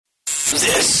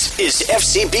This is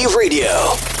FCB Radio,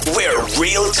 where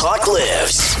real talk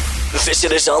lives.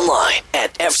 Visit us online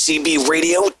at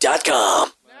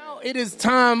fcbradio.com. Now it is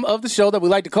time of the show that we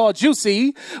like to call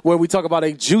Juicy, where we talk about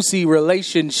a juicy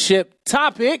relationship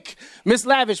topic. Miss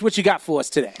Lavish, what you got for us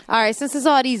today? All right, since it's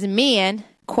all these men,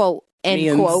 quote,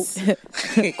 end quote,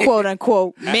 quote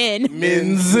unquote,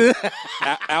 Men's.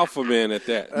 Alpha men at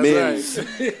that. Men's.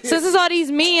 Since there's all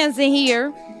these men's in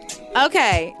here,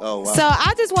 okay. Oh, wow. So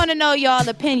I just want to know y'all's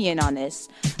opinion on this.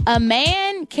 A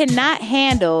man cannot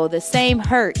handle the same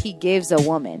hurt he gives a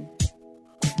woman.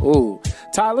 Ooh.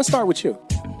 Ty, let's start with you.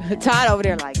 Todd over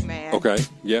there like, man. Okay.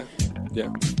 Yeah.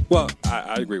 Well,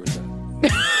 I agree with that.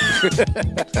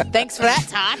 Thanks for that,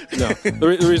 Todd. No,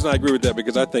 the reason I agree with that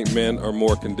because I think men are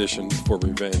more conditioned for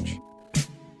revenge.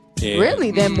 And Really?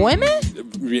 Them women?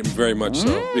 Very much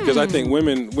so. Because I think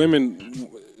women,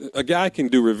 a guy can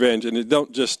do revenge and it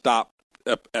don't just stop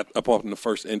upon the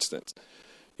first instance.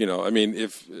 You know, I mean,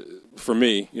 if for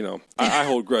me, you know, I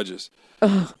hold grudges.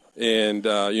 And,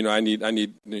 you know, I need,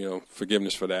 you know,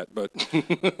 forgiveness for that. But, you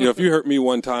know, if you hurt me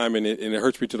one time and it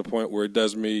hurts me to the point where it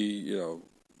does me, you know,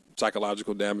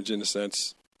 psychological damage in a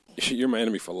sense, you're my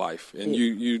enemy for life. And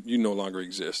you no longer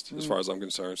exist as far as I'm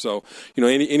concerned. So, you know,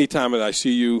 any time that I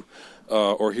see you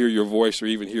or hear your voice or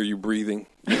even hear you breathing,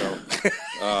 you know,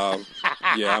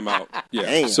 yeah, I'm out. Yeah.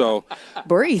 Damn. So,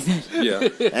 Breathe.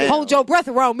 yeah. Hold your breath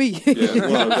around me.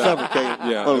 Suffocate.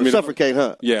 Yeah. Oh, I mean, suffocate,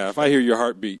 huh? Yeah. If I hear your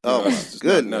heartbeat, Oh, it's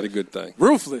good. not a good thing.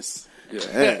 Ruthless.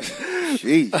 Yeah.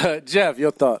 Jeez. Jeff,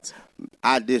 your thoughts?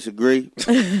 I disagree.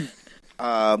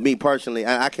 Me personally,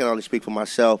 I can only speak for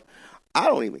myself. I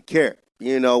don't even care.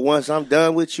 You know, once I'm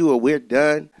done with you or we're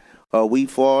done or we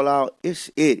fall out,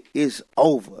 it's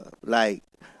over. Like,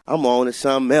 I'm on to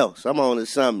something else. I'm on to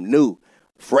something new,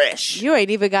 fresh. You ain't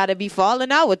even got to be falling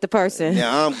out with the person.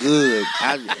 Yeah, I'm good.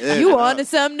 You on to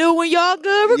something new when y'all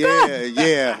good regardless.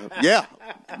 Yeah.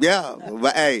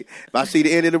 But hey, if I see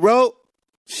the end of the road,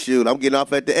 shoot, I'm getting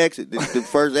off at the exit, the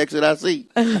first exit I see.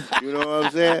 You know what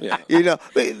I'm saying? Yeah. You know,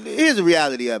 but here's the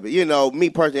reality of it. You know, me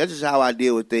personally, that's just how I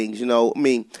deal with things. You know, I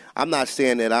mean, I'm not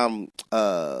saying that I'm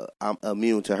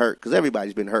immune to hurt because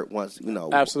everybody's been hurt once. You know,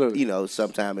 Absolutely. You know,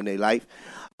 sometime in their life.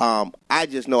 I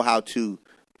just know how to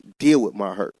deal with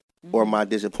my hurt or my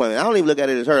disappointment. I don't even look at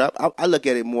it as hurt. I look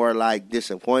at it more like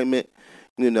disappointment.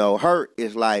 You know, hurt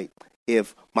is like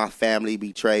if my family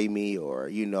betrayed me or,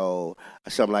 you know,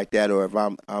 something like that, or if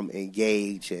I'm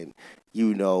engaged and,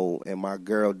 you know, and my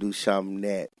girl do something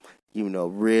that, you know,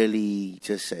 really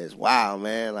just says, wow,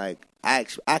 man, like I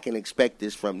can expect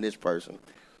this from this person,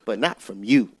 but not from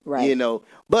you, Right. You know.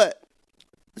 But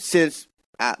since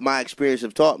my experience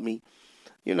have taught me,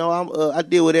 you know, I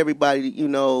deal with everybody, you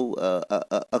know,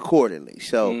 accordingly.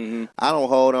 So I don't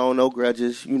hold on no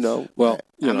grudges, you know. Well,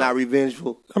 I'm not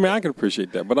revengeful. I mean, I can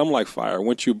appreciate that, but I'm like fire.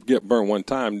 Once you get burned one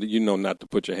time, you know not to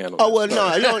put your hand on. Oh, well, no,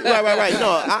 right.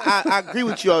 No, I agree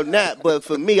with you on that, but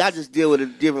for me, I just deal with it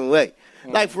a different way.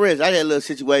 Like, for instance, I had a little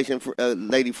situation, a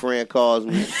lady friend calls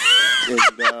me, and,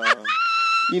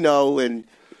 you know, and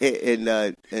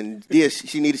yeah,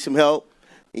 she needed some help,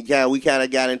 and we kind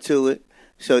of got into it.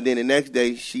 So then the next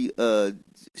day, she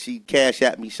Cash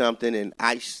Apped me something, and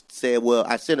I said, well,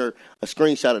 I sent her a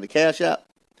screenshot of the Cash App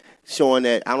showing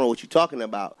that I don't know what you're talking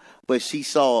about, but she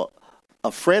saw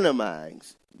a friend of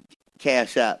mine's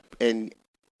Cash App and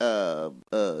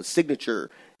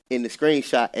signature in the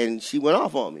screenshot, and she went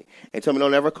off on me and told me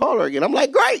don't ever call her again. I'm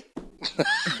like, great. Good.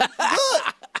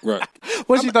 Right.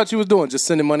 What you thought you was doing? Just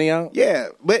sending money out? Yeah,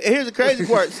 but here's the crazy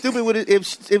part. Stupid with it.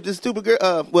 If the stupid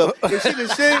girl, well, if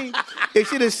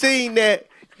she'd have seen that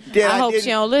I hope she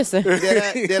don't listen.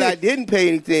 that I didn't pay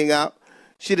anything out,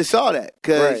 she'd have saw that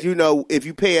because Right. you know if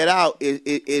you pay it out,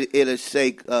 it'll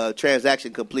say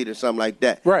transaction complete or something like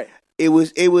that. Right. It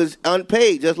was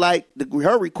unpaid, just like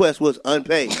her request was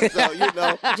unpaid. So you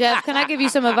know. Jeff, can I give you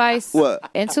some advice? What?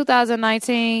 In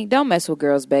 2019, don't mess with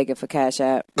girls begging for Cash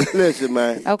App. Listen,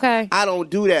 man. Okay. I don't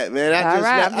do that, man. All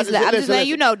right. I'm just letting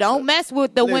you know, don't mess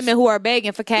with the women who are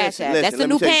begging for Cash App. That's the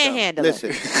new panhandler.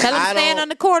 Listen, Tell them to stand on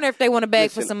the corner if they want to beg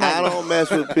for some money. I don't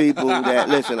mess with people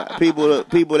that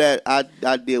people that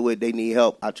I deal with. They need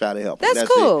help. I try to help. That's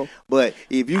cool. It. But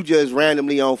if you just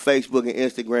randomly on Facebook and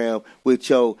Instagram with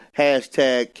your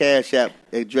hashtag Cash App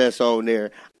address on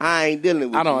there, I ain't dealing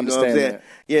with. I don't you know what I'm understand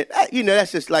saying? Yeah, you know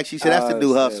that's just like she said. That's the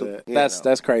new hustle.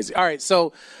 That's crazy. All right,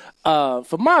 so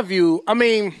for my view, I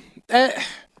mean,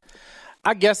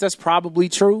 I guess that's probably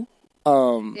true.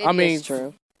 I mean, it's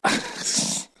true.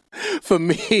 For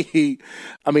me,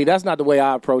 I mean that's not the way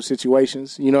I approach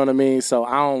situations. You know what I mean? So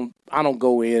I don't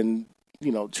go in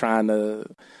trying to,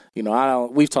 I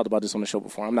don't. We've talked about this on the show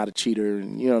before. I'm not a cheater,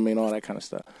 and you know what I mean, all that kind of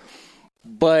stuff.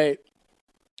 But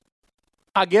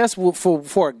I guess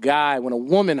for a guy, when a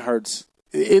woman hurts,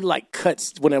 it like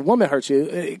cuts. When a woman hurts you,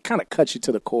 it kind of cuts you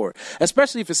to the core.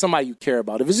 Especially if it's somebody you care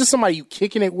about. If it's just somebody you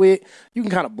kicking it with, you can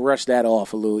kind of brush that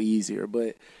off a little easier.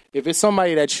 But if it's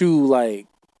somebody that you like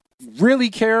really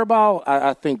care about,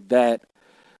 I think that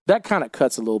kind of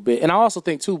cuts a little bit. And I also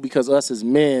think too, because us as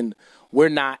men, we're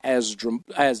not as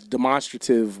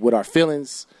demonstrative with our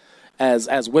feelings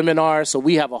as women are, so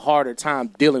we have a harder time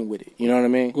dealing with it. You know what I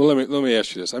mean? Well, let me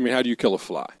ask you this. I mean, how do you kill a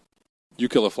fly? You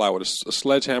kill a fly with a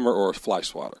sledgehammer or a fly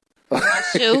swatter? A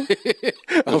shoe?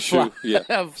 A shoe, yeah.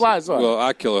 A fly swatter. Well,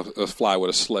 I kill a fly with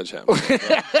a sledgehammer.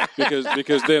 Right?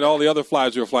 because then all the other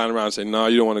flies are flying around and say, no,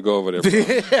 you don't want to go over there, bro.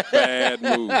 Bad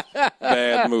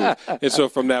move. And so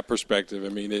from that perspective, I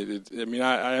mean,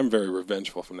 I am very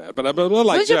revengeful from that. But like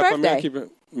When's Jeff, your birthday?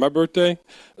 My birthday,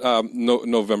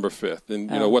 November 5th.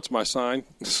 And what's my sign?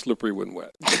 Slippery when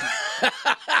wet.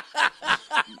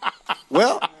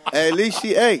 Well, at least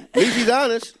she's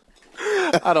honest.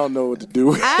 I don't know what to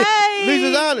do. At least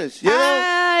he's honest, you know?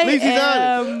 At least he's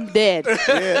honest. I'm dead.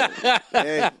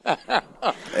 Yeah.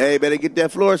 Hey, better get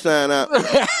that floor sign out.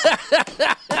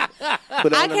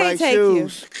 Put on the right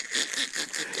shoes.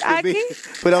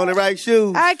 Put on the right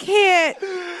shoes. I can't.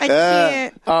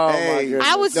 Oh, my goodness.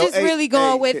 I was just really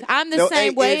going with, I'm the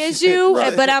same way as you,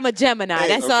 right. but I'm a Gemini.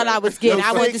 That's all I was getting.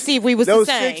 I wanted to see if we was the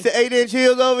same. 6 to 8 inch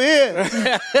heels over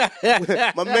here.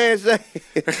 My man say,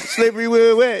 slippery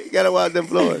when wet. You got to watch them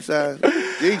floors, son.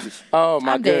 Jesus. Oh,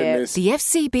 my I'm dead. goodness. The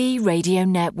FCB Radio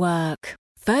Network.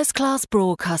 First class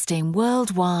broadcasting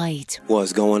worldwide.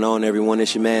 What's going on, everyone?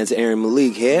 It's your man's Aaron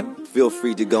Malik here. Feel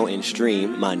free to go and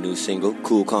stream my new single,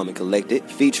 Cool, Calm, and Collected,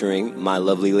 featuring my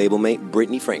lovely label mate,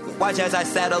 Brittany Franklin. Watch as I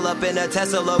saddle up in a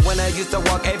Tesla. When I used to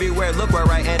walk everywhere, look where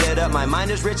I ended up. My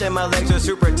mind is rich and my legs are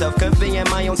super tough. Comfy in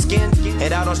my own skin,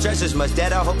 and I don't stress as much.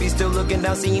 Dad, I hope you're still looking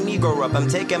down, seeing me grow up. I'm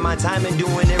taking my time and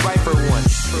doing it right for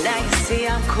once. Now you see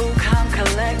I'm cool, calm,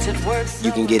 collected. Works.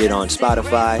 You can get it on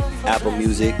Spotify, Apple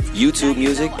Music, YouTube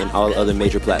Music, and all other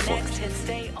major platforms.